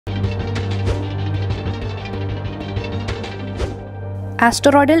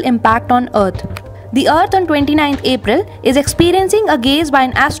Asteroidal Impact on Earth. The Earth on 29th April is experiencing a gaze by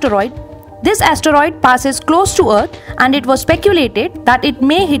an asteroid. This asteroid passes close to Earth and it was speculated that it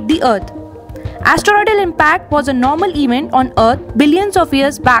may hit the Earth. Asteroidal impact was a normal event on Earth billions of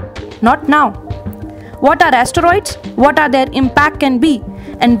years back, not now. What are asteroids, what are their impact can be,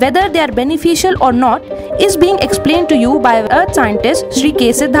 and whether they are beneficial or not is being explained to you by Earth scientist Shri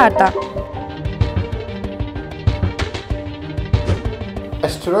K.Siddhartha.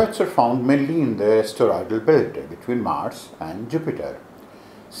 Asteroids are found mainly in the asteroidal belt between Mars and Jupiter.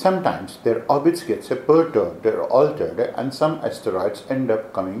 Sometimes their orbits get perturbed or altered, and some asteroids end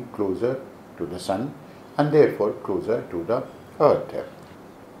up coming closer to the Sun and therefore closer to the Earth.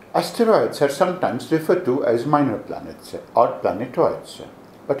 Asteroids are sometimes referred to as minor planets or planetoids,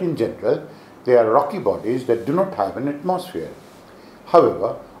 but in general they are rocky bodies that do not have an atmosphere.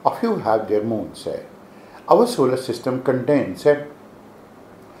 However, a few have their moons. Our solar system contains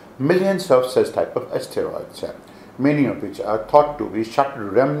millions of such type of asteroids, many of which are thought to be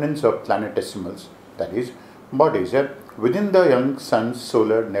shattered remnants of planetesimals, that is, bodies within the young Sun's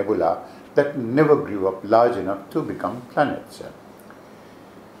solar nebula that never grew up large enough to become planets.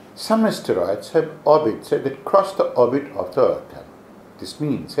 Some asteroids have orbits that cross the orbit of the Earth. This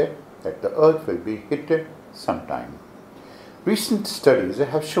means that the Earth will be hit sometime. Recent studies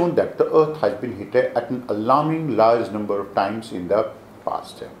have shown that the Earth has been hit at an alarming large number of times in the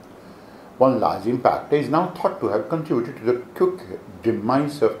past. One large impact is now thought to have contributed to the quick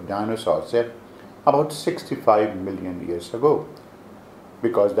demise of dinosaurs about 65 million years ago,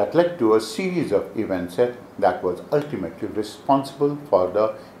 because that led to a series of events that was ultimately responsible for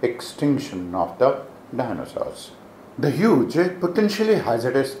the extinction of the dinosaurs. The huge, potentially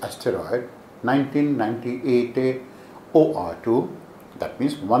hazardous asteroid 1998 OR2, that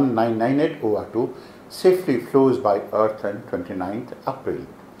means 1998 OR2, safely flows by Earth on 29th April,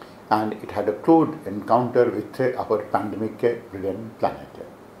 and it had a close encounter with our pandemic-ridden planet.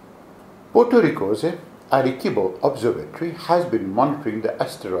 Puerto Rico's Arecibo Observatory has been monitoring the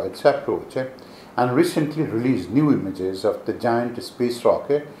asteroid's approach and recently released new images of the giant space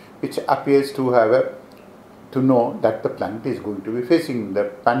rock, which appears to have to know that the planet is going to be facing the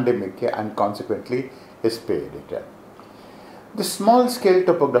pandemic and consequently spared it. The small-scale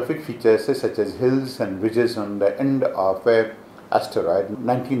topographic features such as hills and ridges on the end of asteroid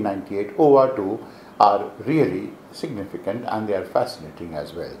 1998 OR2 are really significant, and they are fascinating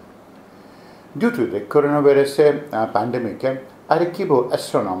as well. Due to the coronavirus pandemic, Arecibo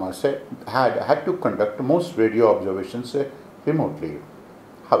astronomers had to conduct most radio observations remotely.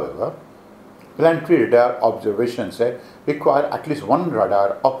 However, planetary radar observations require at least one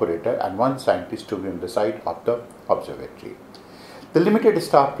radar operator and one scientist to be on the site of the observatory. The limited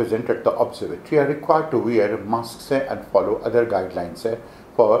staff present at the observatory are required to wear masks and follow other guidelines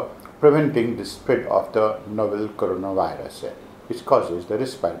for preventing the spread of the novel coronavirus, which causes the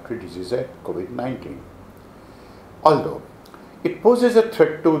respiratory disease COVID-19. Although it poses a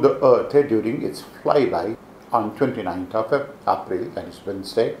threat to the Earth during its flyby on 29th of April, that is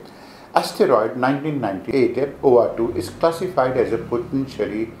Wednesday, asteroid 1998 OR2 is classified as a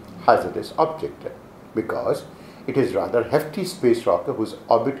potentially hazardous object because it is rather hefty space rock whose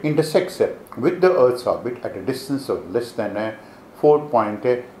orbit intersects with the Earth's orbit at a distance of less than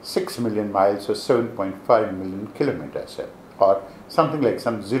 4.6 million miles or 7.5 million kilometers, or something like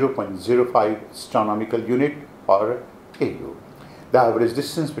some 0.05 astronomical unit or AU, the average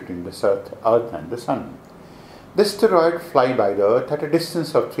distance between the Earth and the Sun. The asteroid fly by the Earth at a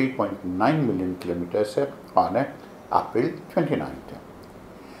distance of 3.9 million kilometers on April 29th.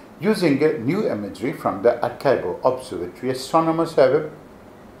 Using new imagery from the Arecibo Observatory, astronomers have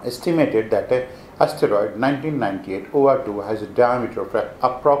estimated that asteroid 1998 OR2 has a diameter of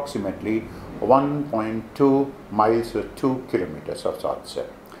approximately 1.2 miles or 2 kilometers of sorts.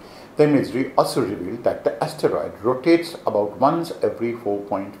 The imagery also revealed that the asteroid rotates about once every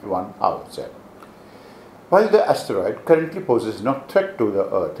 4.1 hours. While the asteroid currently poses no threat to the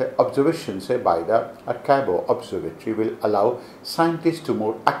Earth, observations by the Arecibo Observatory will allow scientists to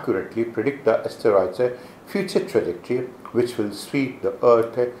more accurately predict the asteroid's future trajectory, which will sweep the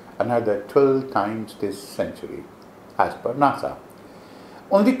Earth another 12 times this century, as per NASA.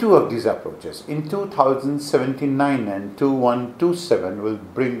 Only two of these approaches, in 2079 and 2127, will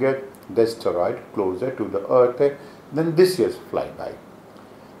bring the asteroid closer to the Earth than this year's flyby.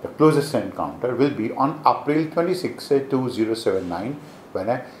 The closest encounter will be on April 26, 2079, when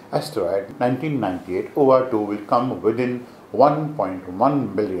an asteroid 1998 OR2 will come within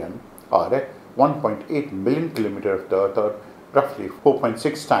 1.1 billion or 1.8 million kilometers of the Earth, or roughly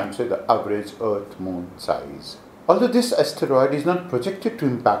 4.6 times the average Earth-Moon size. Although this asteroid is not projected to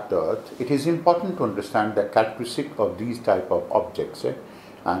impact the Earth, it is important to understand the characteristic of these type of objects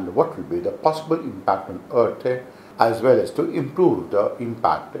and what will be the possible impact on Earth as well as to improve the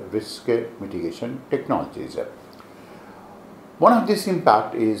impact risk mitigation technologies. One of this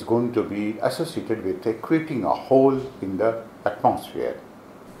impact is going to be associated with creating a hole in the atmosphere.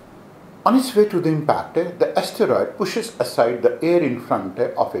 On its way to the impact, the asteroid pushes aside the air in front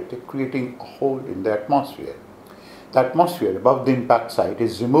of it, creating a hole in the atmosphere. The atmosphere above the impact site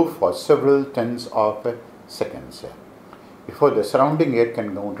is removed for several tens of seconds. Before the surrounding air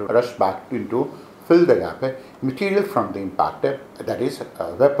can go to rush back into fill the gap, material from the impact, that is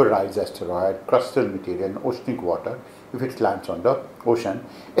vaporized asteroid, crustal material and oceanic water, if it lands on the ocean,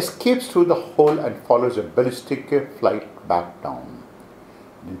 escapes through the hole and follows a ballistic flight back down.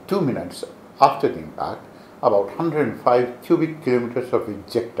 In 2 minutes after the impact, about 105 cubic kilometers of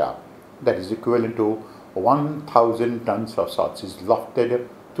ejecta, that is equivalent to 1,000 tons of salts, is lofted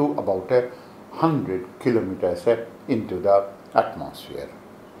to about 100 kilometers into the atmosphere.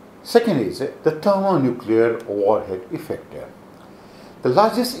 Second is the thermonuclear warhead effect. The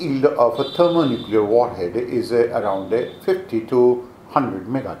largest yield of a thermonuclear warhead is around 50 to 100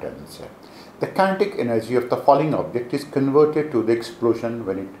 megatons. The kinetic energy of the falling object is converted to the explosion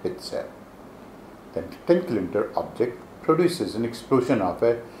when it hits. The 10 kilometer object produces an explosion of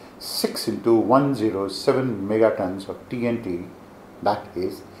 6 into 107 megatons of TNT, that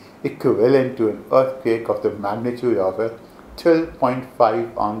is equivalent to an earthquake of the magnitude of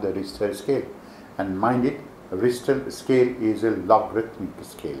 12.5 on the Richter scale. And mind it, Richter scale is a logarithmic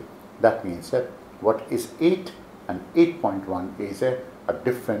scale. That means what is 8 and 8.1 is a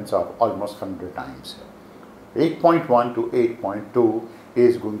difference of almost 100 times. 8.1 to 8.2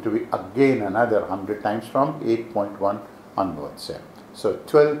 is going to be again another 100 times from 8.1 onwards. So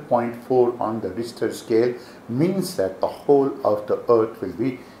 12.4 on the Richter scale means that the whole of the Earth will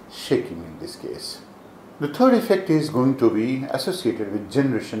be shaking in this case. The third effect is going to be associated with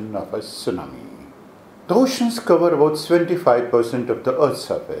generation of a tsunami. The oceans cover about 75% of the Earth's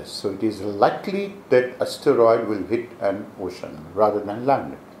surface, so it is likely that asteroid will hit an ocean rather than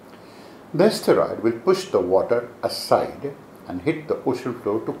land. The asteroid will push the water aside and hit the ocean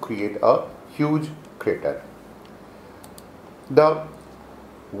floor to create a huge crater. The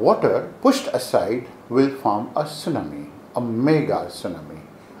water pushed aside will form a tsunami, a mega tsunami,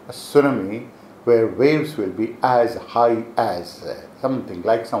 a tsunami where waves will be as high as something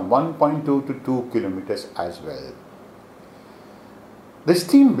like some 1.2 to 2 kilometers as well. The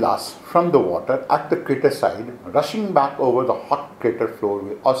steam blast from the water at the crater side rushing back over the hot crater floor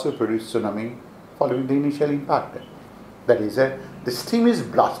will also produce tsunami following the initial impact. That is, the steam is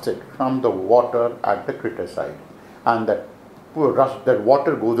blasted from the water at the crater side, and that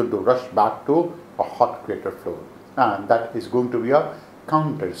water goes into rush back to a hot crater floor, and that is going to be a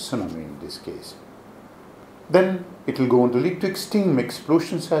counter tsunami in this case. Then it will go on to lead to extreme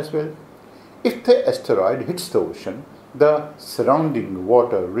explosions as well. If the asteroid hits the ocean, the surrounding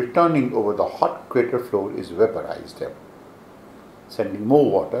water returning over the hot crater floor is vaporized, sending more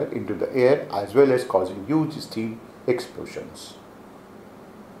water into the air as well as causing huge steam explosions.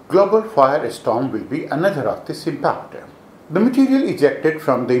 Global firestorm will be another of this impact. The material ejected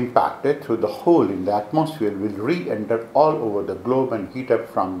from the impact through the hole in the atmosphere will re-enter all over the globe and heat up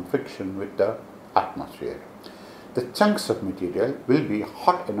from friction with the atmosphere. The chunks of material will be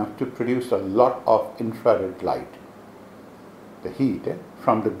hot enough to produce a lot of infrared light. The heat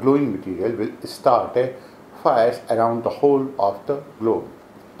from the glowing material will start fires around the whole of the globe,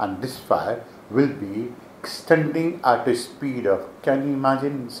 and this fire will be extending at a speed of, can you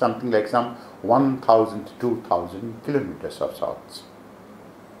imagine, something like some 1,000 to 2,000 kilometers of sorts.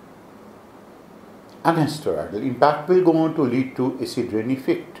 An asteroidal impact will go on to lead to acid rain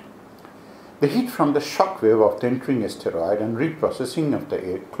effect. The heat from the shock wave of the entering asteroid and reprocessing of the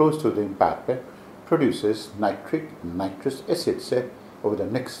air close to the impact produces nitric and nitrous acids over the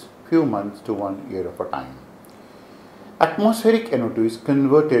next few months to 1 year of a time. Atmospheric NO2 is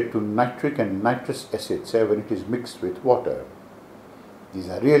converted to nitric and nitrous acids when it is mixed with water. These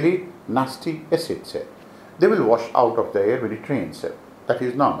are really nasty acids. They will wash out of the air when it rains. That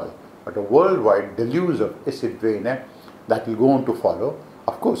is normal. But a worldwide deluge of acid rain that will go on to follow,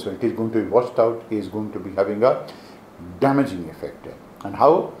 of course, when it is going to be washed out, it is going to be having a damaging effect. And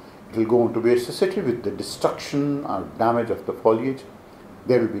how? It will go on to be associated with the destruction or damage of the foliage.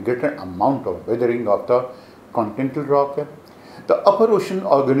 There will be greater amount of weathering of the continental rock. The upper ocean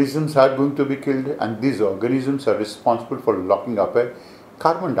organisms are going to be killed, and these organisms are responsible for locking up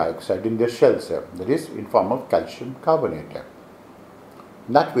carbon dioxide in their shells, that is in form of calcium carbonate.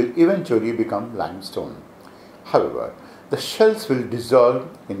 That will eventually become limestone. However, the shells will dissolve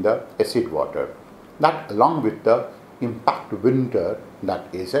in the acid water. That, along with the impact winter,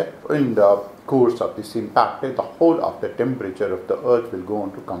 that is in the course of this impact, the whole of the temperature of the earth will go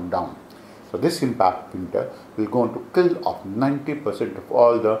on to come down. So this impact winter will go on to kill off 90% of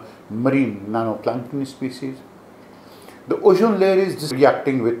all the marine nanoplankton species. The ozone layer is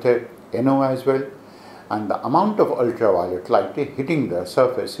reacting with NO as well, and the amount of ultraviolet light hitting the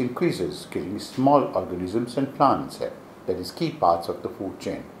surface increases, killing small organisms and plants, that is key parts of the food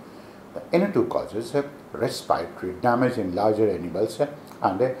chain. The NO2 causes respiratory damage in larger animals,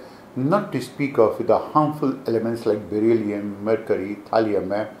 and not to speak of the harmful elements like beryllium, mercury,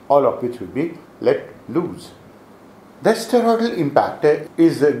 thallium, all of which will be let loose. The asteroidal impact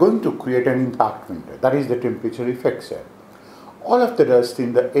is going to create an impact winter, that is the temperature effects. All of the dust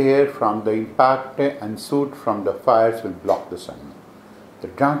in the air from the impact and soot from the fires will block the sun. The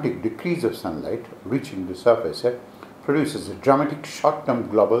dramatic decrease of sunlight reaching the surface produces a dramatic short-term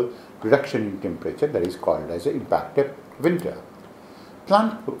global reduction in temperature, that is called as an impact winter.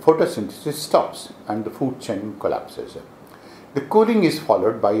 Plant photosynthesis stops and the food chain collapses. The cooling is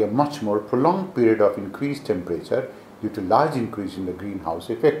followed by a much more prolonged period of increased temperature due to large increase in the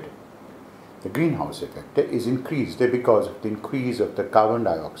greenhouse effect. The greenhouse effect is increased because of the increase of the carbon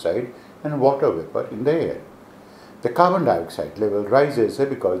dioxide and water vapor in the air. The carbon dioxide level rises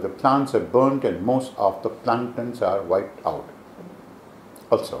because the plants are burnt and most of the planktons are wiped out.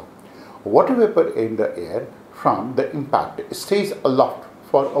 Also, water vapor in the air from the impact stays aloft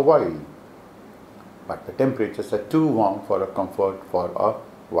for a while, but the temperatures are too warm for a comfort for a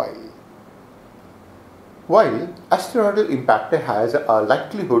while. While asteroidal impact has a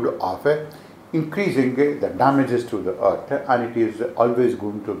likelihood of increasing the damages to the earth, and it is always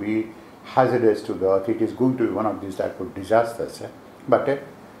going to be hazardous to the earth, it is going to be one of these type of disasters. But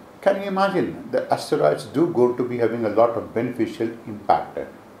can you imagine the asteroids do go to be having a lot of beneficial impact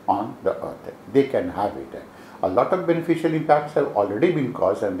on the earth? They can have it. A lot of beneficial impacts have already been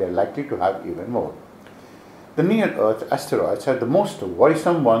caused and they are likely to have even more. The near-Earth asteroids are the most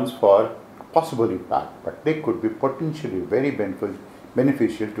worrisome ones for possible impact, but they could be potentially very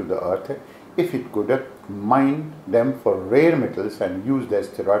beneficial to the earth if it could mine them for rare metals and use the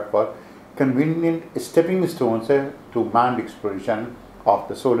asteroid for convenient stepping stones to manned exploration of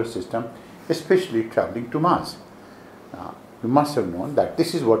the solar system, especially traveling to Mars. Now, you must have known that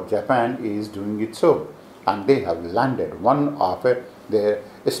this is what Japan is doing it so, and they have landed one of their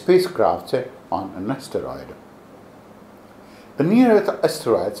spacecrafts on an asteroid. The near-Earth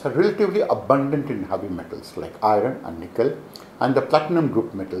asteroids are relatively abundant in heavy metals like iron and nickel, and the platinum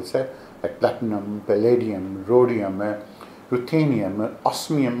group metals like platinum, palladium, rhodium, ruthenium,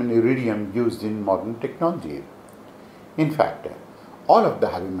 osmium and iridium used in modern technology. In fact, all of the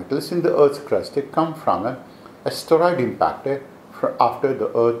heavy metals in the Earth's crust come from an asteroid impact after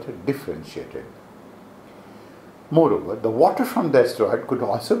the Earth differentiated. Moreover, the water from the asteroid could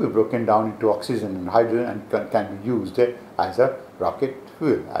also be broken down into oxygen and hydrogen and can be used as a rocket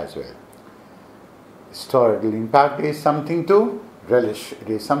fuel as well. Asteroidal impact is something to relish, it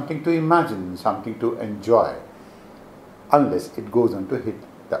is something to imagine, something to enjoy, unless it goes on to hit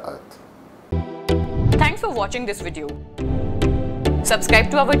the earth. Thanks for watching this video.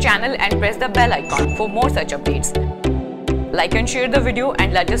 Subscribe to our channel and press the bell icon for more such updates. Like and share the video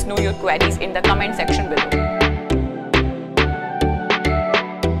and let us know your queries in the comment section below.